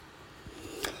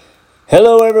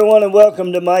Hello, everyone, and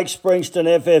welcome to Mike Springston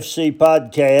FFC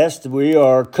Podcast. We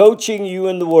are coaching you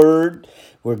in the Word.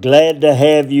 We're glad to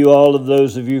have you, all of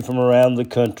those of you from around the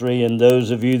country, and those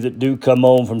of you that do come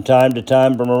on from time to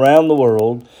time from around the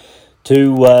world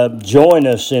to join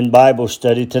us in Bible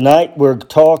study. Tonight, we're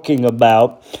talking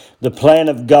about the plan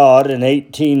of God in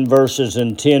 18 verses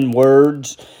and 10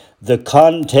 words. The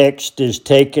context is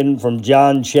taken from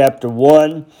John chapter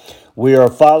 1. We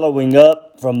are following up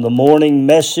from the morning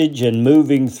message and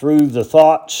moving through the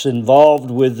thoughts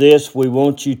involved with this. We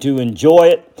want you to enjoy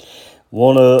it.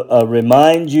 Want to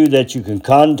remind you that you can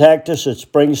contact us at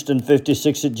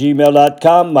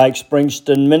springston56@gmail.com,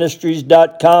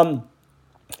 MikeSpringstonMinistries.com,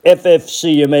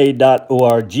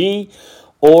 ffcma.org,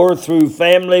 or through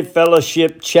Family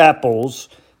Fellowship Chapel's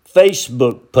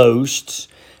Facebook posts.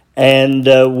 And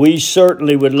we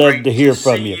certainly would love to hear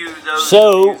from you.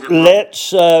 So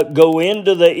let's go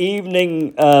into the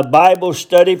evening Bible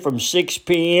study from 6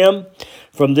 p.m.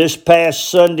 from this past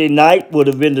Sunday night. Would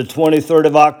have been the 23rd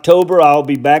of October. I'll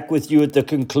be back with you at the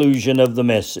conclusion of the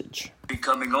message. Be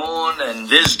coming on and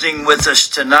visiting with us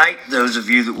tonight. Those of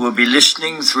you that will be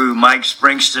listening through Mike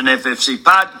Springston FFC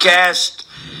Podcast,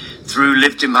 through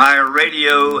Lift Him Higher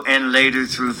Radio, and later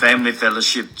through Family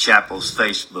Fellowship Chapel's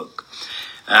Facebook.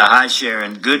 Hi,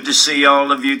 Sharon. Good to see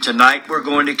all of you tonight. We're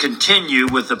going to continue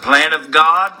with the plan of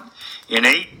God in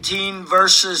 18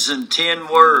 verses and 10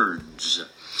 words.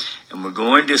 And we're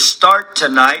going to start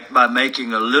tonight by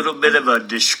making a little bit of a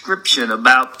description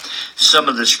about some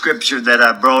of the scripture that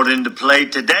I brought into play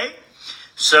today.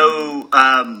 So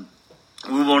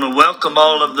we want to welcome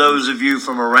all of those of you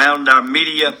from around our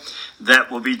media that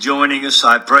will be joining us.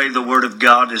 I pray the Word of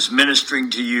God is ministering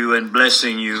to you and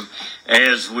blessing you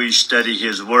as we study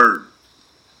His Word.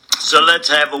 So let's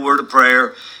have a word of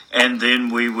prayer, and then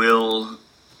we will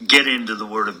get into the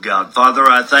Word of God. Father,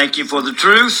 I thank you for the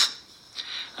truth.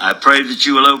 I pray that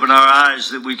you will open our eyes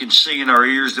that we can see, and our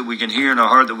ears that we can hear, and our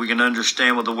heart that we can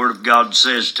understand what the Word of God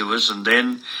says to us, and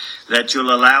then that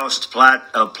you'll allow us to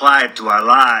apply it to our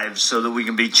lives so that we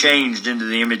can be changed into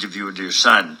the image of your dear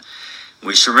Son.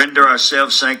 We surrender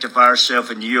ourselves, sanctify ourselves,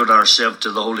 and yield ourselves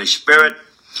to the Holy Spirit.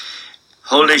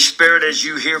 Holy Spirit, as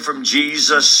you hear from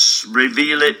Jesus,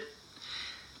 reveal it.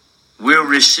 We'll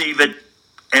receive it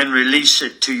and release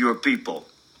it to your people.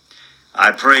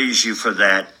 I praise you for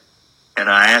that. And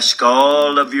I ask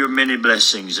all of your many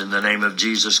blessings in the name of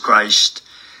Jesus Christ,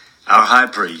 our high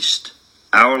priest,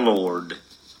 our Lord,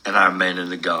 and our man in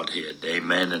the Godhead.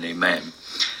 Amen and amen.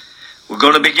 We're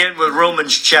going to begin with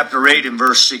Romans chapter 8 and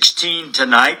verse 16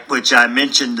 tonight, which I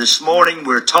mentioned this morning.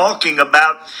 We're talking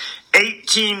about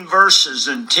 18 verses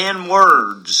and 10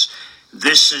 words.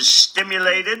 This is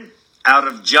stimulated out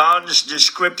of John's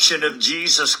description of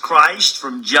Jesus Christ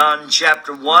from John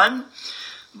chapter 1.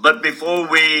 But before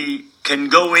we can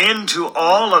go into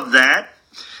all of that,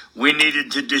 we needed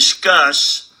to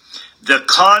discuss the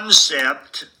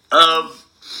concept of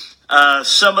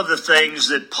some of the things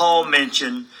that Paul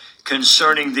mentioned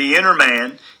concerning the inner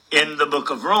man in the book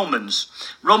of Romans.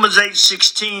 Romans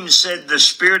 8:16 said, "The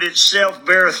Spirit itself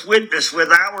beareth witness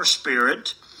with our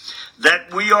spirit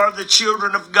that we are the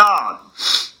children of God."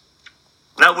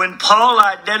 Now, when Paul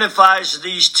identifies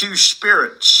these two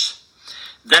spirits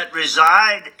that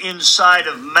reside inside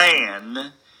of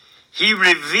man, he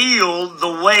revealed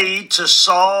the way to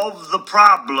solve the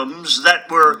problems that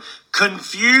were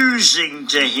confusing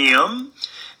to him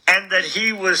and that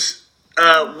he was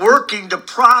working to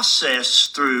process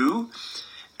through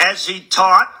as he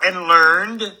taught and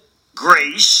learned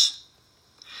grace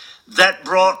that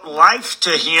brought life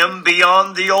to him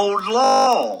beyond the old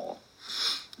law.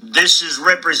 This is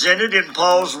represented in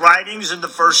Paul's writings in the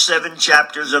first 7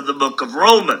 chapters of the book of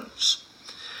Romans.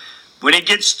 When he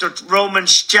gets to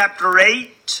Romans chapter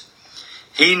 8,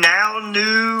 he now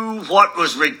knew what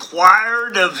was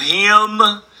required of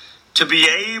him to be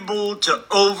able to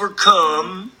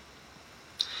overcome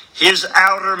his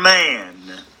outer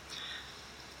man.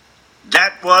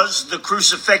 That was the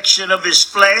crucifixion of his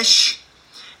flesh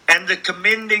and the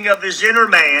commending of his inner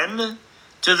man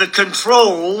to the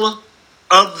control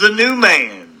of the new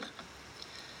man.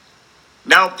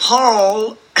 Now,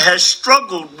 Paul has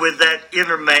struggled with that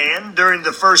inner man during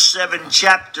the first 7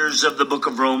 chapters of the book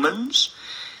of Romans.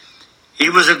 He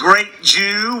was a great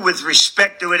Jew with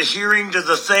respect to adhering to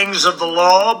the things of the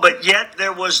law, but yet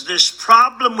there was this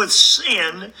problem with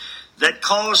sin that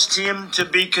caused him to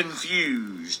be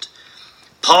confused.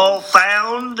 Paul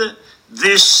found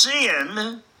this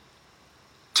sin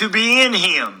to be in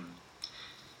him.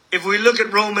 If we look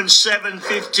at Romans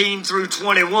 7:15 through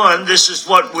 21, this is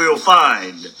what we'll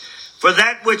find. "For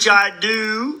that which I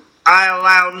do, I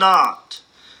allow not.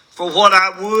 For what I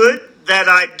would, that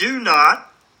I do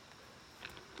not,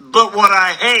 but what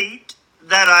I hate,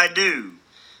 that I do.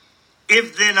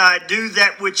 If then I do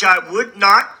that which I would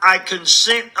not, I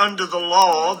consent unto the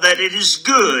law that it is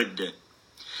good.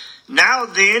 Now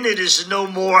then, it is no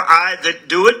more I that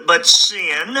do it, but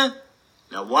sin.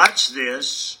 Now watch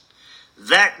this.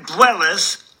 That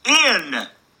dwelleth in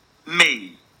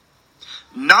me.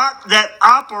 Not that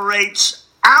operates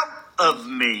out of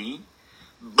me,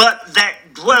 but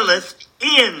that dwelleth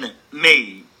in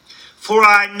me. For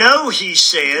I know, he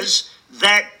says,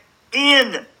 that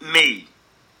in me,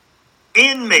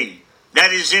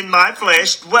 that is in my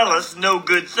flesh, dwelleth no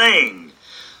good thing.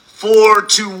 For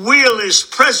to will is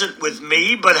present with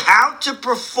me, but how to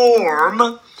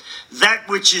perform that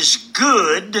which is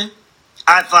good,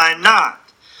 I find not.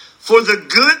 For the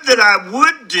good that I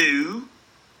would do,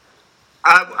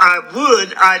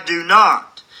 I do not.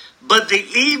 But the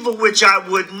evil which I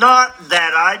would not,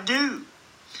 that I do.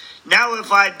 Now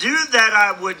if I do that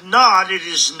I would not, it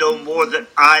is no more that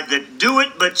I that do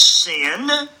it, but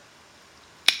sin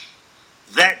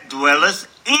that dwelleth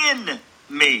in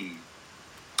me.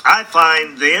 I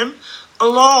find then a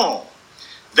law,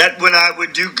 that when I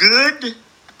would do good,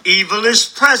 evil is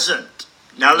present.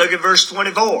 Now look at verse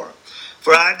 24.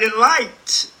 For I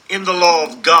delight in the law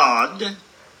of God.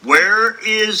 Where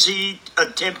is he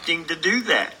attempting to do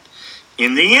that?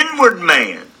 In the inward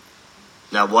man.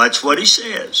 Now watch what he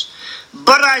says.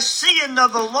 But I see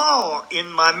another law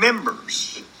in my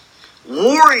members,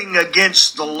 warring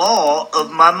against the law of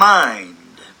my mind.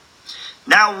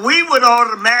 Now we would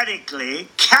automatically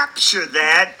capture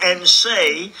that and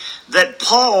say that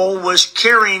Paul was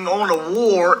carrying on a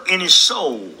war in his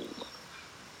soul.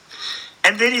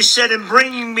 And then he said, and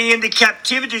bringing me into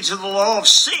captivity to the law of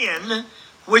sin,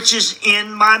 which is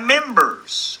in my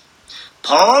members.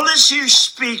 Paul is here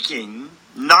speaking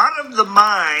not of the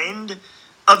mind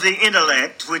of the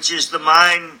intellect, which is the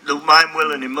mind,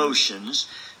 will, and emotions,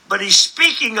 but he's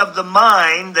speaking of the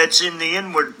mind that's in the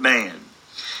inward man.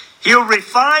 He'll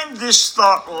refine this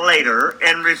thought later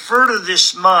and refer to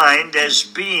this mind as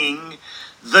being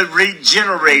the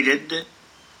regenerated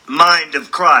mind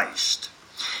of Christ.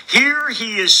 Here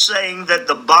he is saying that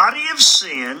the body of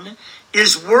sin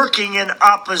is working in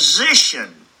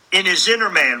opposition in his inner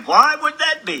man. Why would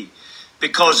that be?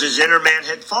 Because his inner man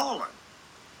had fallen.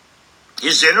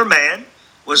 His inner man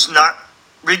was not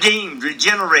redeemed,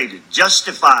 regenerated,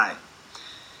 justified.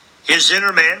 His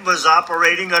inner man was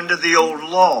operating under the old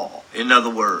law. In other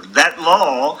words, that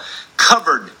law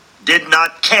covered, did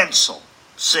not cancel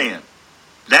sin.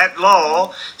 That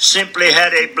law simply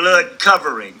had a blood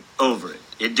covering over it.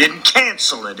 It didn't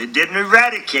cancel it. It didn't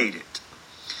eradicate it.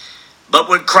 But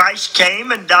when Christ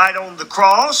came and died on the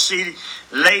cross, he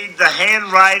laid the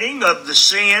handwriting of the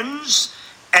sins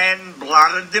and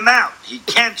blotted them out. He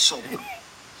canceled them.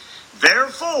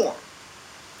 Therefore,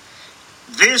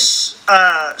 this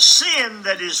sin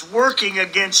that is working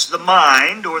against the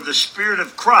mind or the Spirit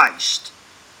of Christ,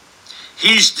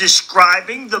 he's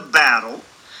describing the battle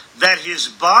that his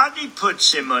body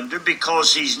puts him under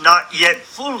because he's not yet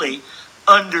fully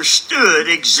understood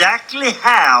exactly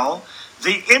how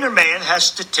the inner man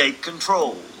has to take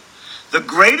control. The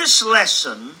greatest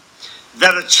lesson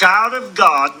that a child of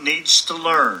God needs to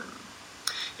learn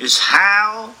is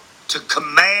how to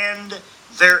command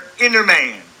their inner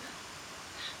man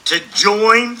to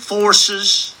join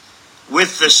forces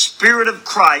with the Spirit of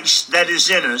Christ that is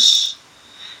in us,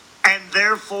 and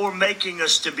therefore making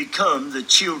us to become the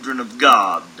children of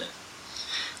God.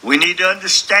 We need to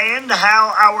understand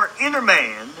how our inner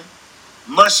man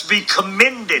must be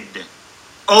commended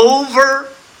over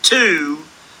to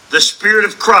the Spirit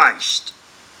of Christ.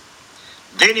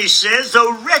 Then he says,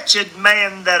 O wretched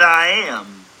man that I am,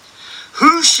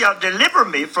 who shall deliver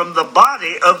me from the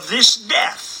body of this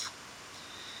death?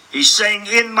 He's saying,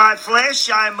 in my flesh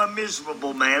I am a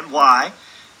miserable man. Why?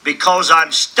 Because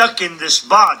I'm stuck in this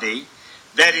body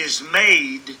that is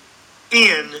made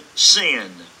in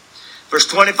sin. Verse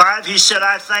 25, he said,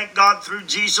 I thank God through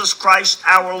Jesus Christ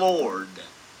our Lord.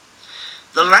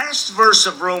 The last verse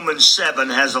of Romans 7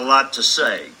 has a lot to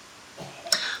say.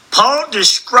 Paul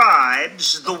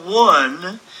describes the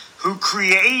one who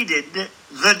created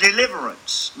the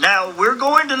deliverance. Now, we're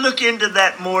going to look into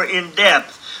that more in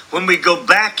depth when we go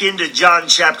back into John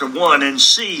chapter 1 and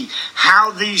see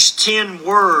how these 10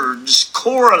 words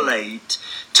correlate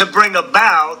to bring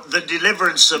about the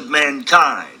deliverance of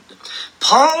mankind.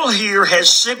 Paul here has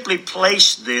simply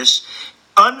placed this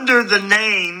under the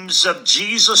names of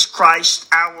Jesus Christ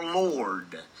our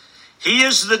Lord. He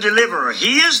is the deliverer.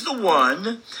 He is the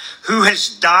one who has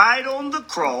died on the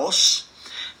cross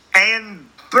and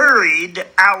buried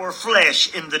our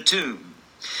flesh in the tomb.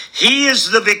 He is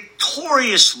the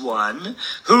victorious one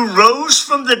who rose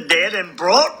from the dead and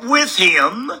brought with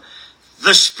him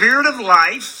the Spirit of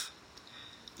life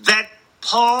that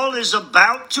Paul is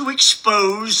about to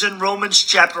expose in Romans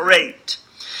chapter 8.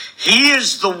 He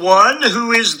is the one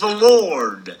who is the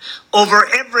Lord over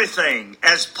everything,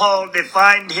 as Paul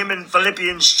defined him in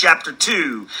Philippians chapter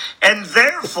 2. And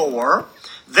therefore,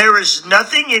 there is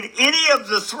nothing in any of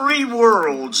the three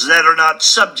worlds that are not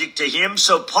subject to him.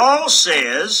 So Paul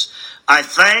says, I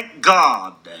thank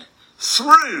God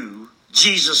through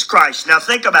Jesus Christ. Now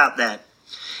think about that.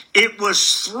 It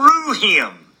was through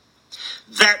him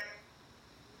that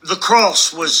the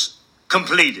cross was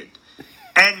completed,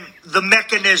 and the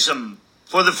mechanism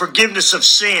for the forgiveness of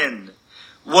sin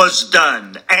was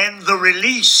done, and the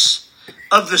release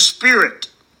of the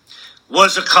Spirit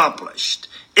was accomplished.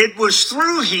 It was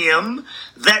through him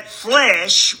that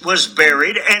flesh was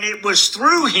buried, and it was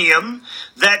through him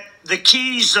that the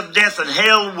keys of death and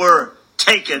hell were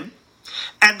taken,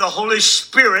 and the Holy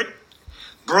Spirit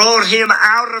brought him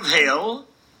out of hell,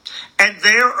 and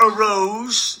there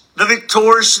arose the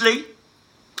victoriously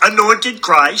anointed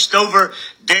Christ over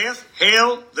death,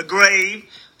 hell, the grave,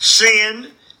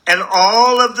 sin, and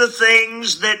all of the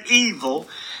things that evil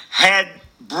had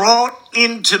brought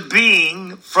into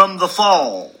being from the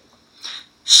fall.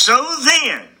 So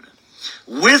then,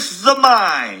 with the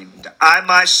mind, I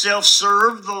myself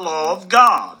serve the law of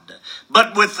God,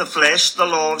 but with the flesh, the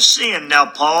law of sin. Now,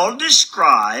 Paul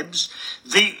describes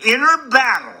the inner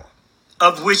battle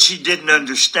of which he didn't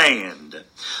understand.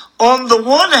 On the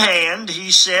one hand,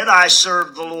 he said, I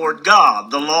serve the Lord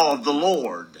God, the law of the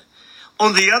Lord.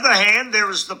 On the other hand, there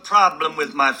is the problem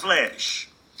with my flesh.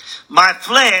 My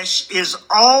flesh is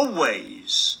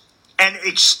always an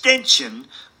extension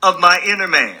of my inner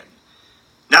man.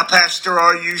 Now, Pastor,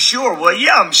 are you sure? Well,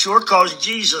 yeah, I'm sure, because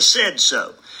Jesus said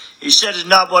so. He said it's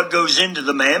not what goes into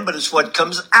the man, but it's what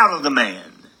comes out of the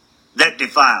man that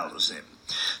defiles him.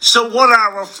 So what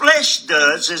our flesh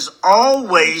does is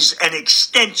always an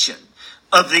extension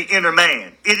of the inner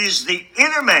man. It is the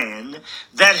inner man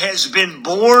that has been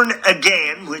born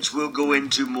again, which we'll go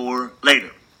into more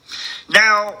later.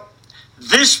 Now,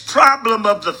 this problem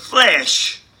of the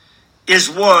flesh is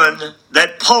one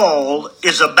that Paul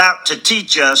is about to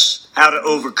teach us how to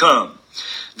overcome.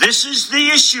 This is the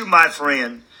issue, my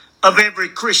friend, of every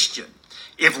Christian.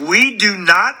 If we do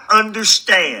not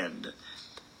understand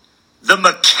the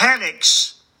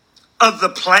mechanics of the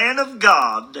plan of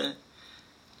God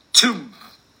to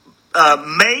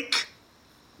make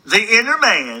the inner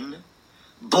man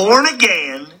born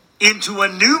again into a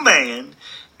new man,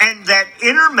 and that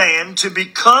inner man to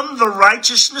become the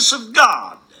righteousness of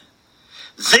God,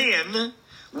 then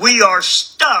we are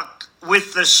stuck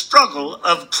with the struggle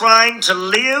of trying to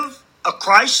live a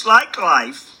Christ-like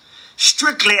life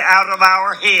strictly out of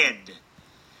our head.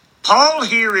 Paul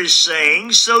here is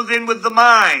saying, so then with the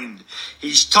mind,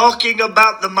 he's talking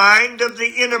about the mind of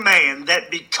the inner man that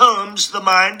becomes the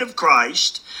mind of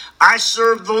Christ. I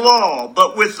serve the law,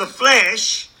 but with the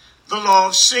flesh, the law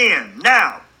of sin.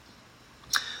 Now,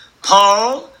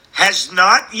 Paul has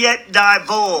not yet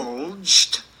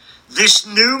divulged this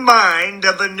new mind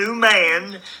of a new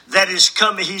man that he's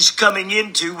coming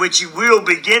into, which he will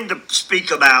begin to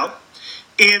speak about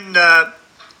in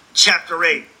chapter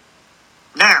 8.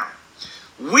 Now,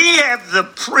 we have the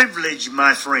privilege,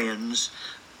 my friends,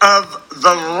 of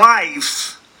the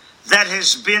life that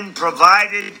has been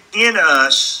provided in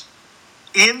us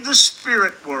in the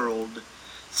spirit world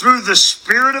through the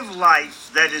Spirit of life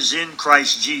that is in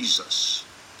Christ Jesus.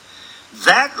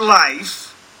 That life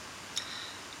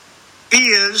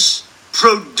is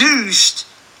produced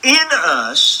in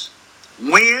us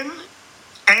when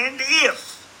and if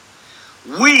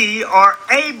we are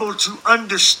able to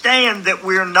understand that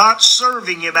we're not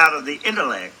serving him out of the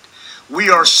intellect. We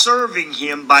are serving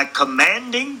him by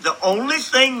commanding the only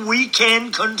thing we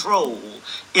can control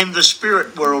in the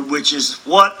spirit world, which is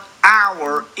what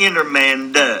our inner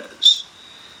man does.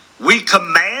 We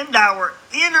command our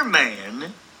inner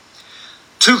man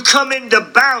to come into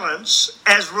balance,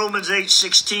 as Romans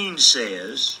 8:16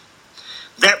 says,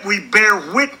 that we bear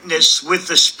witness with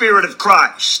the Spirit of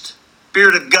Christ,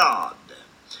 Spirit of God.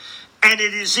 And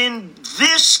it is in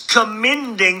this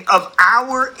commending of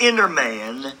our inner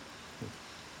man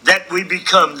that we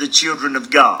become the children of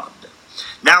God.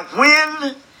 Now,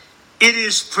 when it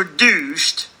is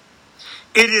produced,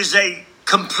 it is a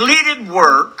completed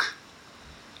work,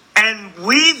 and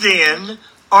we then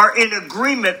are in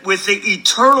agreement with the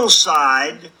eternal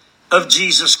side of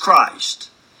Jesus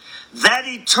Christ. That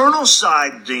eternal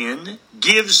side then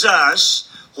gives us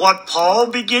what Paul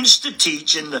begins to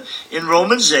teach in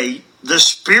Romans 8, the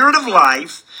Spirit of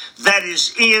life that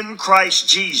is in Christ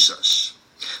Jesus.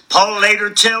 Paul later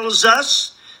tells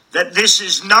us that this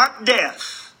is not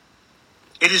death.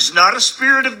 It is not a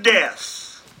spirit of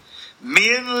death.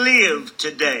 Men live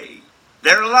today.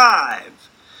 They're alive.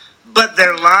 But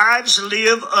their lives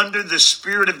live under the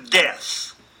spirit of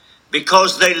death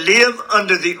because they live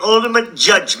under the ultimate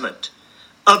judgment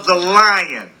of the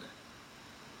lion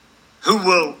who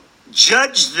will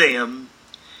judge them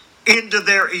into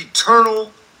their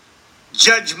eternal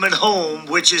judgment home,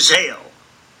 which is hell.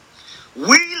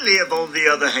 We live, on the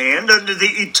other hand, under the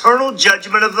eternal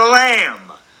judgment of the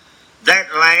Lamb.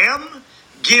 That Lamb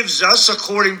gives us,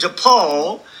 according to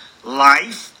Paul,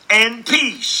 life and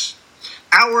peace.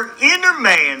 Our inner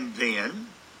man, then,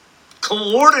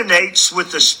 coordinates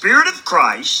with the Spirit of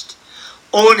Christ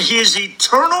on his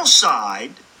eternal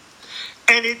side,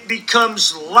 and it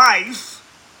becomes life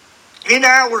in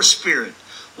our spirit.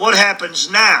 What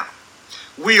happens now?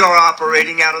 We are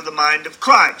operating out of the mind of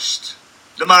Christ.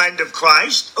 The mind of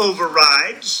Christ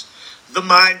overrides the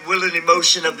mind, will, and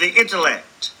emotion of the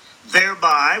intellect.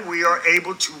 Thereby, we are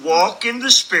able to walk in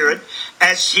the Spirit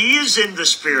as He is in the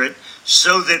Spirit,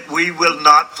 so that we will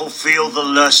not fulfill the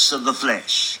lusts of the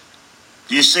flesh.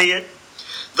 Do you see it?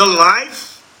 The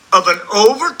life of an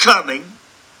overcoming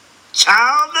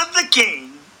child of the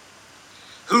King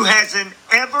who has an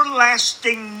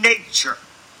everlasting nature,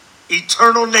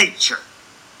 eternal nature,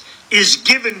 is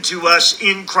given to us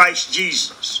in Christ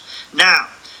Jesus. Now,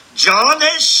 John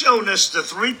has shown us the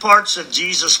three parts of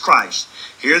Jesus Christ.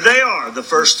 Here they are, the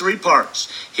first three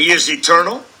parts. He is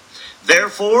eternal,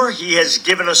 therefore He has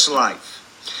given us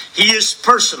life. He is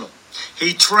personal.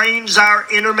 He trains our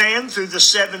inner man through the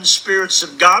seven spirits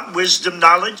of God: wisdom,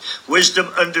 knowledge, wisdom,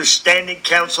 understanding,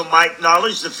 counsel, might,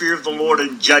 knowledge, the fear of the Lord,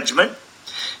 and judgment.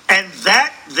 And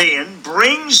that then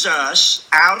brings us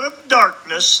out of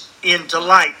darkness into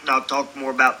light. And I'll talk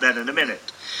more about that in a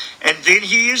minute. And then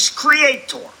He is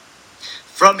creator.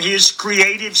 From His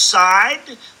creative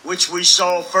side, which we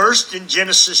saw first in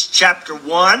Genesis chapter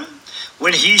 1,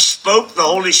 when He spoke, the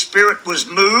Holy Spirit was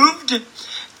moved,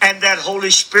 and that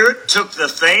Holy Spirit took the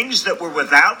things that were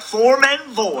without form and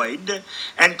void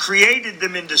and created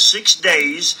them into 6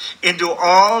 days into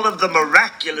all of the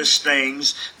miraculous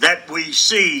things that we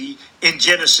see in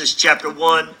Genesis chapter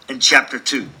 1 and chapter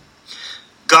 2.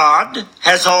 God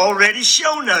has already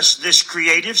shown us this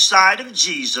creative side of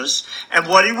Jesus and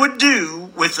what He would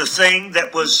do with the thing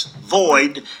that was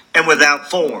void and without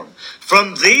form.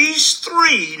 From these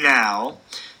three now,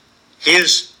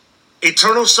 His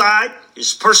eternal side,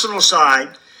 His personal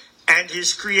side, and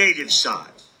His creative side.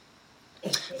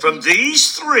 From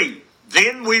these three,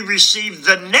 then we receive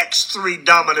the next three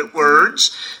dominant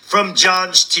words from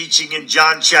John's teaching in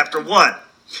John chapter 1.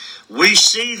 We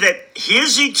see that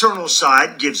His eternal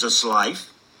side gives us life.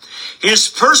 His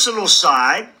personal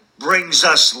side brings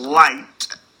us light,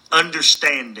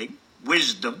 understanding,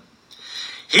 wisdom.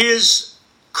 His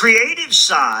creative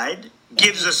side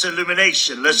gives us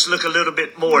illumination. Let's look a little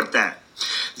bit more at that.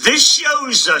 This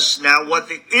shows us now what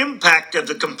the impact of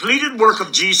the completed work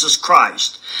of Jesus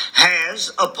Christ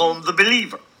has upon the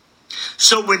believer.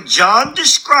 So when John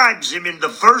describes Him in the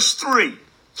first three,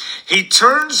 he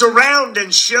turns around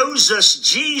and shows us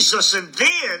Jesus, and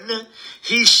then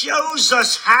he shows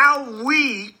us how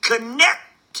we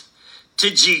connect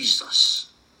to Jesus.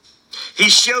 He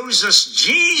shows us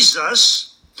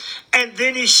Jesus, and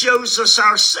then he shows us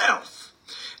ourselves,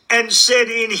 and said,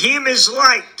 in Him is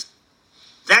light.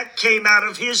 That came out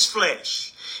of His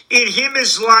flesh. In Him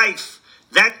is life.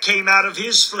 That came out of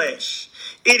His flesh.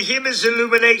 In Him is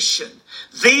illumination.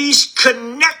 These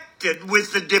connected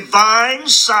with the divine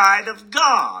side of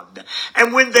God.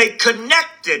 And when they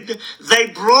connected, they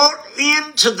brought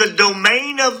into the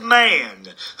domain of man,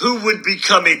 who would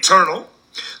become eternal,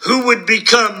 who would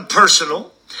become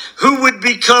personal, who would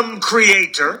become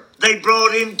creator. They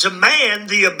brought into man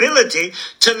the ability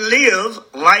to live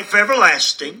life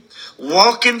everlasting,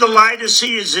 walk in the light as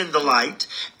He is in the light,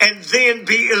 and then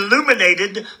be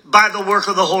illuminated by the work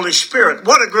of the Holy Spirit.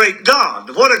 What a great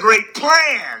God. What a great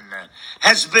plan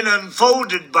has been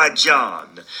unfolded by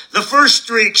John. The first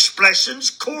three expressions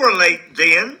correlate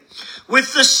then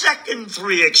with the second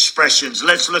three expressions.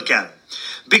 Let's look at it.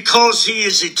 Because He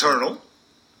is eternal,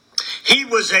 He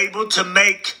was able to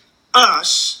make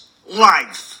us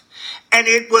life. And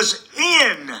it was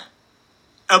in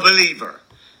a believer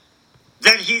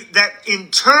that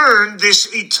in turn this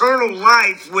eternal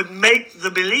life would make the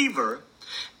believer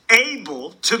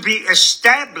able to be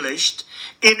established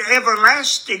in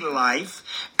everlasting life.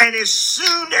 And as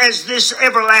soon as this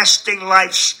everlasting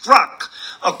life struck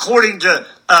according to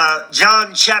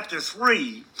John chapter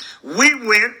 3, we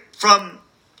went from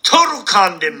total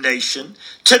condemnation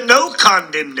to no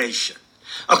condemnation.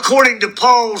 According to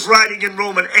Paul's writing in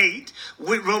Romans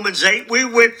 8, we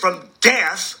went from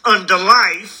death unto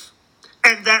life,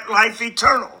 and that life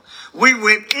eternal. We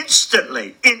went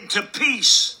instantly into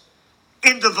peace,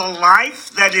 into the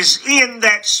life that is in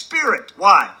that Spirit.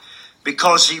 Why?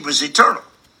 Because he was eternal.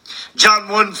 John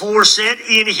 1:4 said,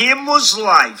 in him was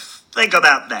life. Think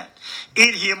about that.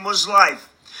 In him was life.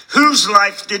 Whose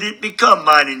life did it become?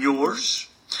 Mine and yours.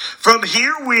 From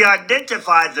here we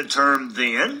identify the term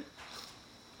then,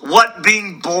 what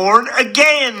being born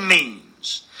again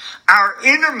means. Our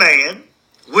inner man,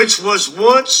 which was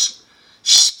once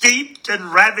steeped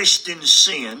and ravished in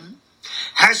sin,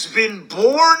 has been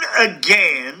born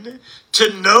again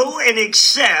to know and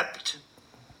accept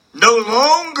no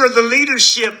longer the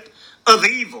leadership of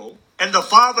evil and the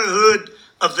fatherhood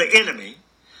of the enemy,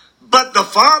 but the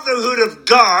fatherhood of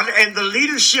God and the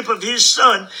leadership of his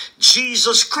Son,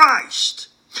 Jesus Christ.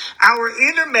 Our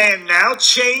inner man now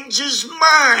changes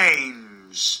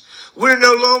minds. We're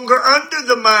no longer under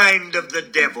the mind of the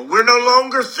devil. We're no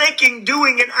longer thinking,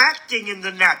 doing, and acting in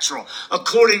the natural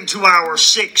according to our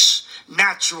 6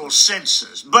 natural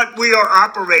senses. But we are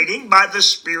operating by the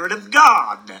Spirit of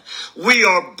God. We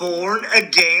are born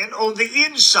again on the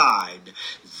inside.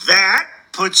 That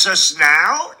puts us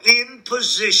now in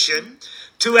position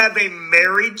to have a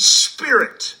married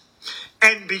spirit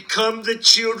and become the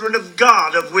children of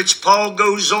God, of which Paul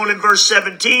goes on in verse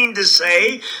 17 to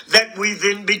say that we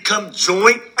then become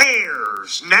joint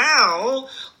heirs. Now,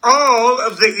 all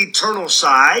of the eternal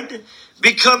side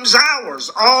becomes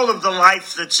ours. All of the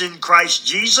life that's in Christ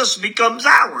Jesus becomes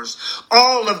ours.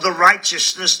 All of the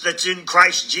righteousness that's in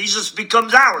Christ Jesus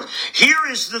becomes ours. Here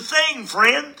is the thing,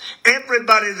 friend.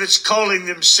 Everybody that's calling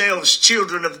themselves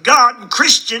children of God,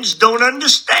 Christians, don't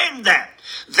understand that.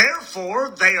 Therefore,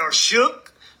 they are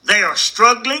shook, they are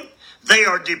struggling, they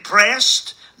are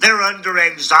depressed, they're under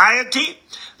anxiety,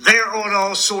 they're on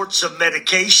all sorts of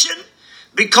medication,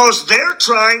 because they're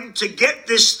trying to get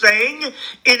this thing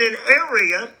in an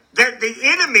area that the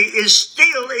enemy is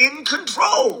still in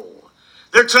control.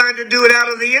 They're trying to do it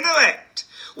out of the intellect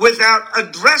without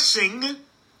addressing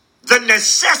the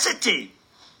necessity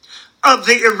of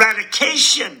the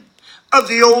eradication of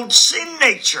the old sin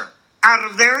nature out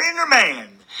of their inner man.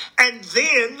 And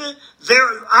then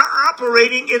they're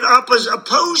operating in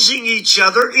opposing each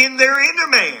other in their inner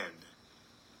man.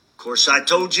 Of course, I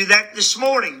told you that this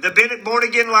morning. The Bennett Born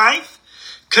Again Life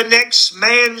connects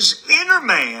man's inner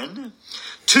man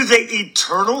to the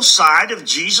eternal side of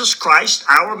Jesus Christ,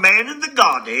 our man in the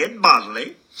Godhead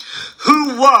bodily,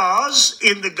 who was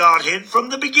in the Godhead from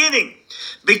the beginning.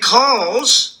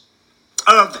 Because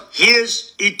of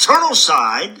his eternal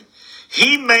side,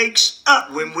 he makes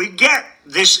up, when we get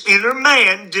this inner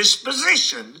man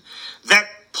disposition that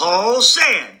Paul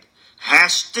said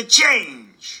has to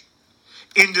change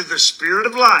into the spirit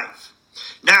of life.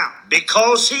 Now,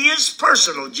 because he is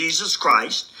personal, Jesus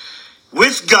Christ,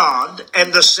 with God,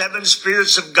 and the 7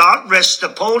 spirits of God rest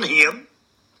upon him,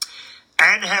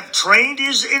 and have trained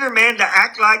his inner man to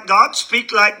act like God,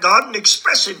 speak like God, and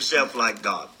express himself like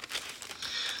God.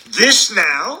 This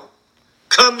now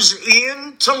comes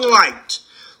into light.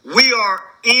 We are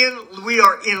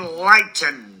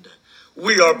enlightened.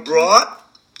 We are brought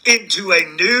into a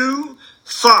new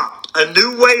thought, a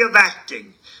new way of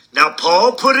acting. Now,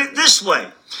 Paul put it this way.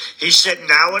 He said,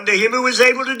 now unto him who is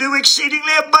able to do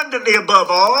exceedingly abundantly above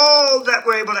all that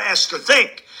we're able to ask or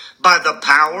think, by the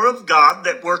power of God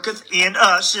that worketh in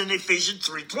us, in Ephesians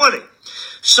 3:20.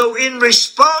 So in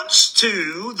response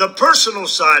to the personal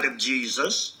side of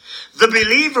Jesus, the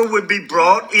believer would be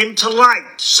brought into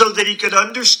light so that he could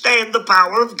understand the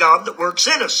power of God that works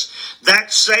in us.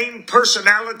 That same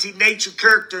personality, nature,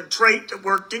 character, and trait that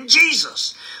worked in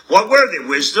Jesus. What were they?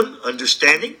 Wisdom,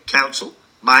 understanding, counsel,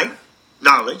 might,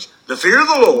 knowledge, the fear of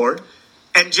the Lord,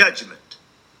 and judgment.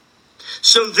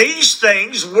 So these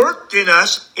things worked in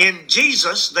us in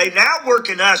Jesus. They now work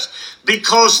in us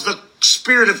because the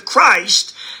Spirit of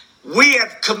Christ, we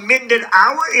have commended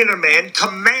our inner man,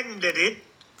 commanded it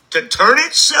to turn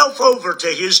itself over to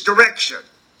his direction.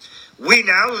 We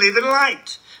now live in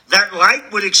light. That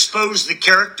light would expose the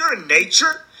character and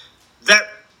nature that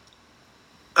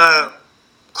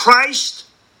Christ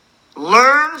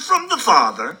learned from the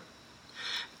Father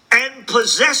and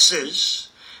possesses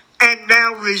and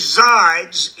now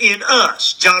resides in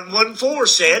us. John 1:4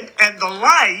 said, and the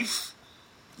life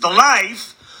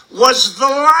was the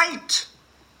light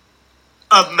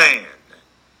of man.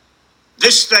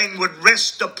 This thing would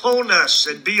rest upon us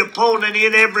and be upon and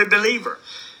in every believer.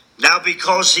 Now,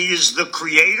 because he is the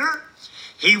creator,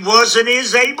 he was and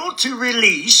is able to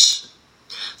release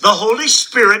the Holy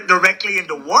Spirit directly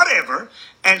into whatever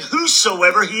and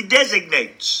whosoever he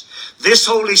designates. This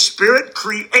Holy Spirit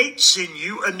creates in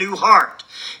you a new heart.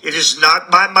 It is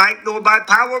not by might nor by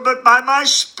power, but by my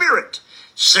Spirit,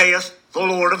 saith the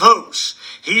Lord of hosts.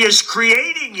 He is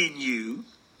creating in you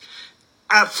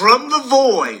from the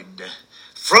void,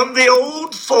 from the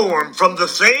old form, from the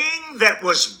thing that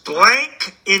was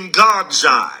blank in God's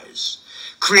eyes,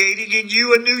 creating in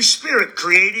you a new spirit,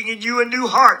 creating in you a new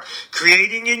heart,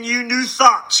 creating in you new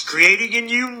thoughts, creating in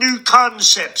you new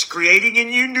concepts, creating in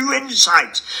you new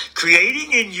insights,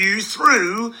 creating in you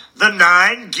through the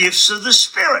 9 gifts of the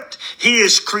Spirit. He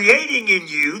is creating in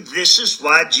you. This is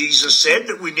why Jesus said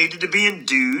that we needed to be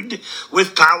endued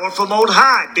with power from on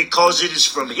high, because it is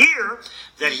from here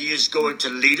that he is going to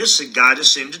lead us and guide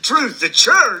us into truth. The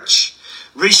church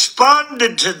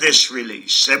responded to this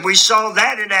release, and we saw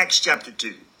that in Acts chapter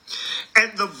 2.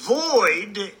 And the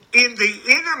void in the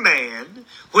inner man,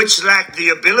 which lacked the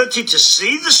ability to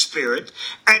see the Spirit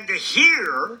and to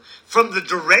hear from the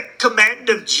direct command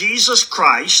of Jesus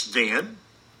Christ, then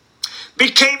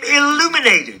became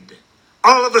illuminated.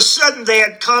 All of a sudden they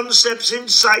had concepts,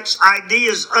 insights,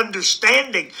 ideas,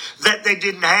 understanding that they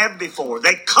didn't have before.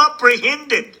 They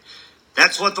comprehended.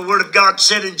 That's what the Word of God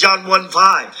said in John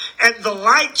 1:5. And the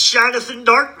light shineth in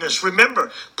darkness.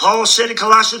 Remember, Paul said in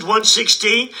Colossians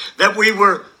 1:16 that we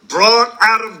were brought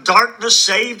out of darkness,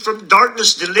 saved from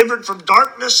darkness, delivered from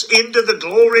darkness into the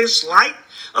glorious light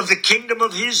of the kingdom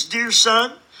of his dear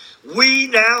Son. We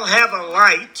now have a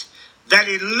light that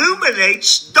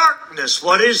illuminates darkness.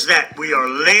 What is that? We are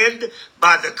led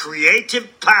by the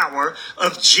creative power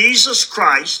of Jesus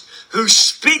Christ, who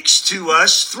speaks to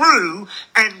us through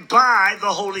and by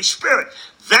the Holy Spirit.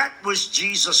 That was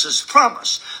Jesus'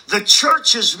 promise. The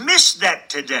church has missed that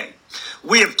today.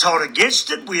 We have taught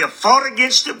against it. We have fought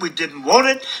against it. We didn't want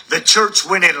it. The church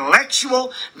went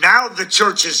intellectual. Now the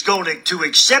church is going to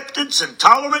acceptance and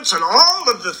tolerance and all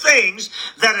of the things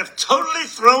that have totally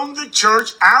thrown the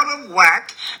church out of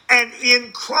whack and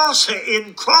in crosswise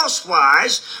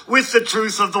with the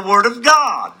truth of the Word of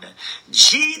God.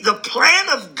 The plan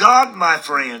of God, my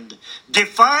friend,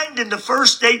 defined in the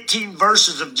first 18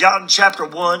 verses of John chapter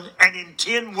 1 and in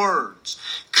 10 words,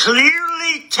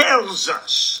 clearly tells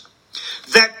us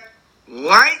that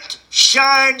light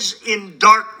shines in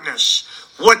darkness.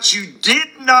 What you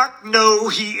did not know,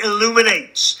 he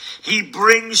illuminates. He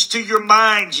brings to your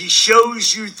mind. He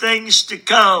shows you things to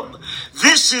come.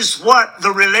 This is what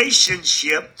the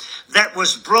relationship that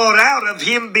was brought out of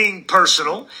him being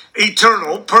personal,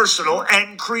 eternal, personal,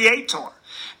 and creator.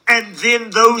 And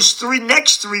then those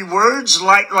next three words,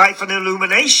 light, life, and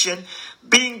illumination,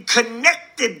 being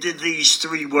connected to these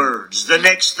 3 words. The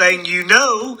next thing you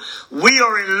know, we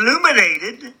are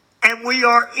illuminated and we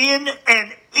are in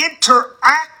an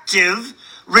interactive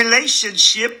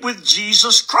relationship with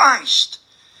Jesus Christ.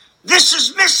 This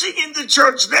is missing in the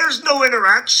church. There's no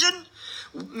interaction.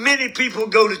 Many people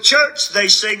go to church, they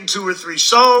sing 2 or 3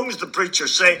 songs, the preacher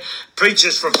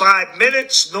preaches for 5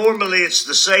 minutes. Normally it's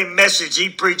the same message he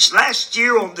preached last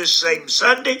year on this same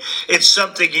Sunday. It's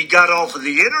something he got off of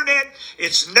the internet.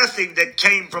 It's nothing that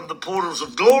came from the portals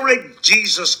of glory.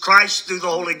 Jesus Christ through the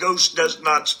Holy Ghost does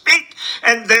not speak,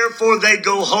 and therefore they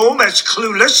go home as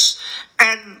clueless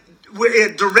and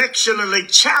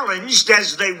directionally challenged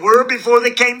as they were before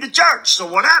they came to church. So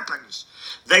what happens?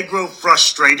 They grow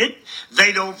frustrated.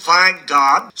 They don't find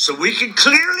God. So we can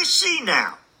clearly see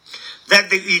now that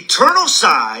the eternal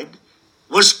side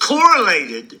was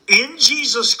correlated in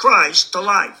Jesus Christ to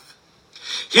life.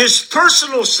 His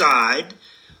personal side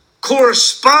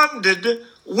corresponded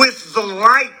with the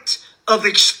light of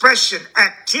expression,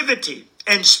 activity,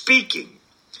 and speaking.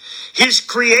 His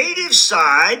creative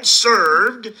side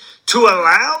served to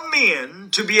allow men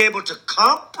to be able to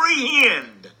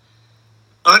comprehend,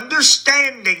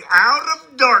 understanding out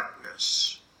of darkness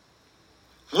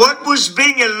what was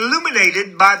being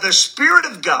illuminated by the Spirit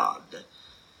of God.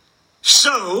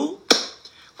 So,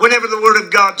 whenever the Word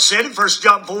of God said in 1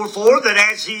 John 4:4 that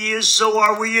as he is, so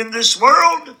are we in this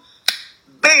world,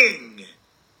 bang,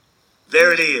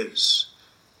 there it is.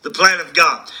 The plan of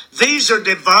God. These are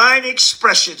divine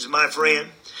expressions, my friend,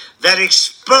 that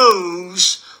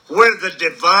expose where the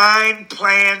divine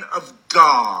plan of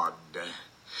God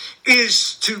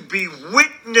is to be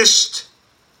witnessed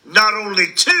not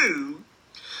only to,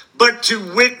 but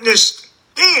to witnessed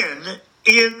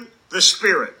in the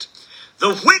Spirit.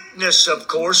 The witness, of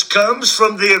course, comes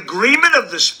from the agreement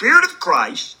of the Spirit of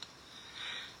Christ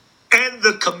and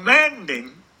the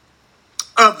commanding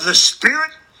of the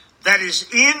Spirit that is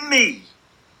in me.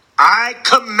 I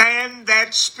command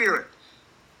that spirit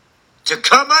to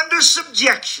come under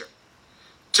subjection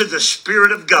to the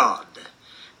Spirit of God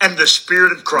and the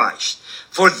Spirit of Christ.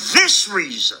 For this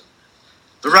reason,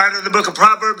 the writer of the book of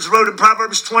Proverbs wrote in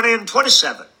Proverbs 20 and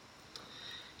 27,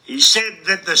 he said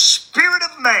that the spirit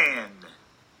of man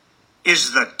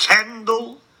is the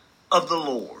candle of the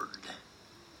Lord.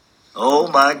 Oh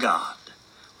my God,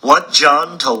 what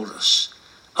John told us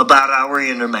about our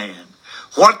inner man,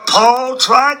 what Paul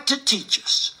tried to teach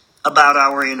us about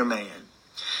our inner man,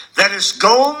 that has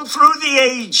gone through the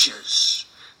ages,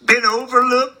 been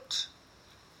overlooked,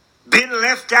 been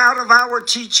left out of our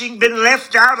teaching, been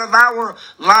left out of our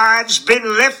lives,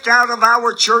 been left out of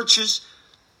our churches,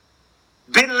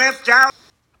 been left out